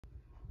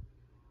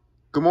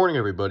Good morning,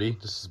 everybody.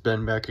 This is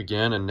Ben back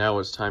again, and now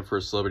it's time for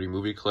a celebrity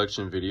movie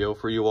collection video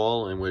for you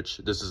all, in which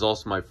this is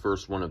also my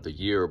first one of the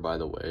year, by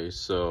the way,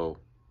 so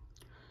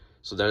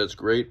that is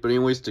great. But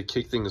anyways, to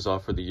kick things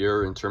off for the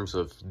year in terms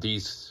of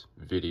these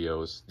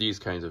videos, these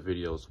kinds of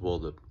videos, well,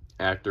 the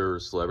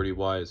actors,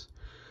 celebrity-wise,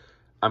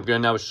 I'm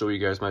going to now show you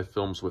guys my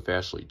films with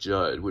Ashley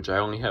Judd, which I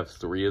only have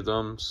 3 of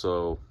them,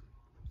 so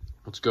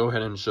let's go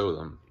ahead and show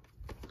them.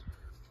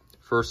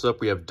 First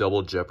up, we have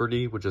Double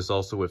Jeopardy, which is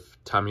also with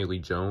Tommy Lee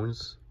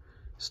Jones.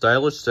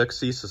 Stylish,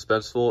 sexy,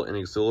 suspenseful, and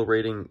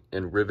exhilarating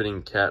and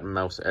riveting cat and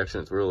mouse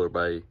action thriller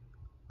by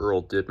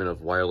Earl Dipman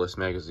of Wireless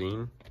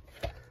Magazine.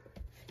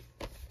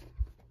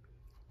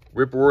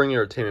 Rip-roaring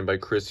entertainment by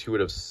Chris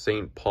Hewitt of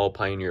St. Paul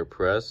Pioneer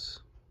Press.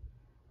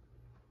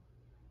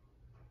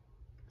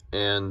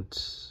 And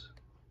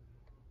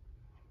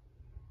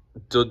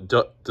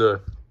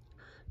the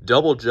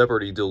Double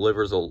Jeopardy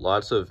delivers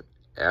lots of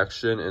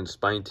action and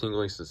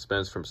spine-tingling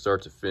suspense from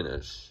start to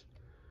finish.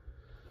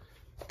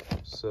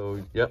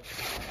 So, yep.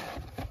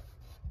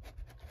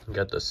 We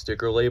got the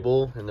sticker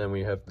label, and then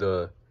we have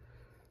the,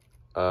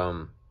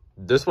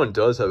 this one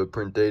does have a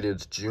print date.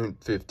 It's June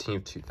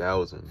 15th,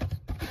 2000.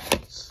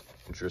 It's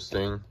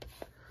interesting.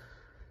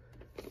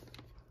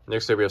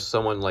 Next up, we have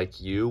Someone Like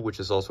You,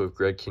 which is also with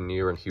Greg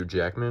Kinnear and Hugh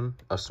Jackman.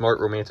 A smart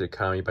romantic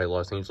comedy by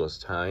Los Angeles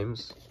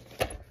Times.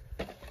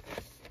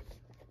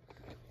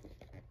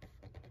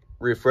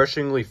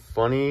 Refreshingly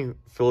funny,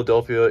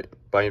 Philadelphia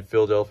by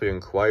Philadelphia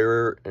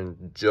Inquirer,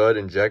 and Judd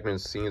and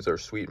Jackman's scenes are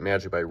sweet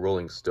magic by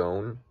Rolling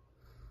Stone.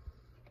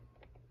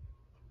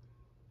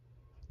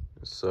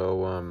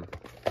 So,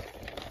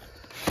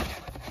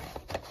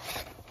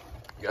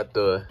 got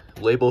the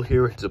label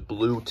here. It's a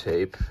blue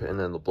tape, and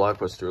then the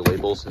Blockbuster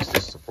label, since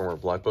this is a former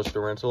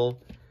Blockbuster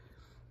rental.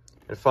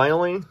 And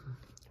finally,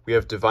 we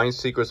have Divine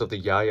Secrets of the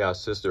Yaya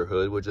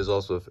Sisterhood, which is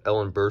also with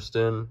Ellen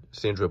Burstyn,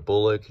 Sandra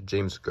Bullock,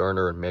 James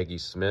Garner, and Maggie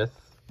Smith.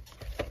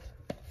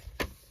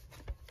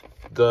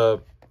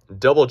 The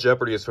Double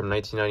Jeopardy is from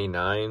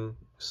 1999.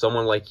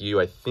 Someone Like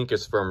You, I think,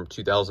 is from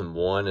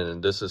 2001,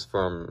 and this is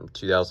from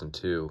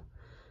 2002.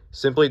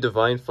 Simply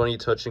divine, funny,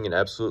 touching, and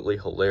absolutely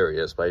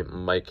hilarious by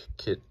Mike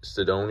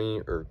Sidoni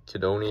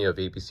of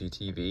ABC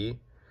TV.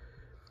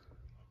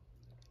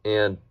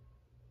 And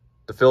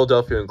the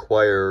Philadelphia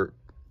Inquirer,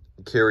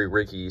 Carrie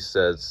Rickey,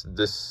 says,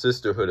 this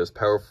sisterhood is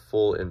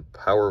powerful and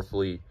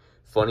powerfully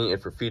funny,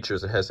 and for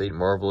features, it has 8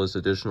 marvelous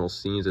additional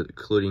scenes,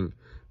 including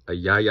a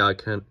Yaya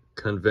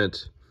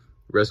convent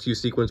rescue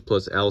sequence,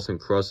 plus Alison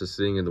Krauss is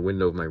sitting in the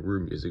window of my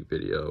room music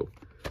video.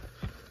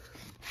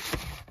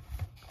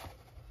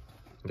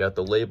 Got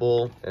the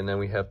label, and then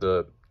we have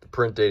the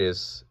print date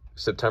is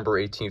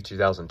September 18th,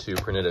 2002,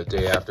 printed a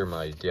day after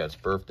my dad's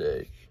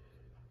birthday.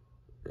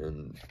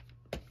 And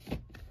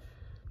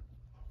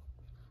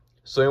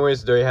so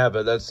anyways, there you have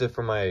it. That's it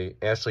for my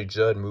Ashley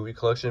Judd movie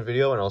collection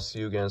video, and I'll see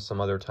you again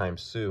some other time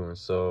soon.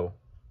 So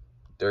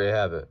there you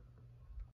have it.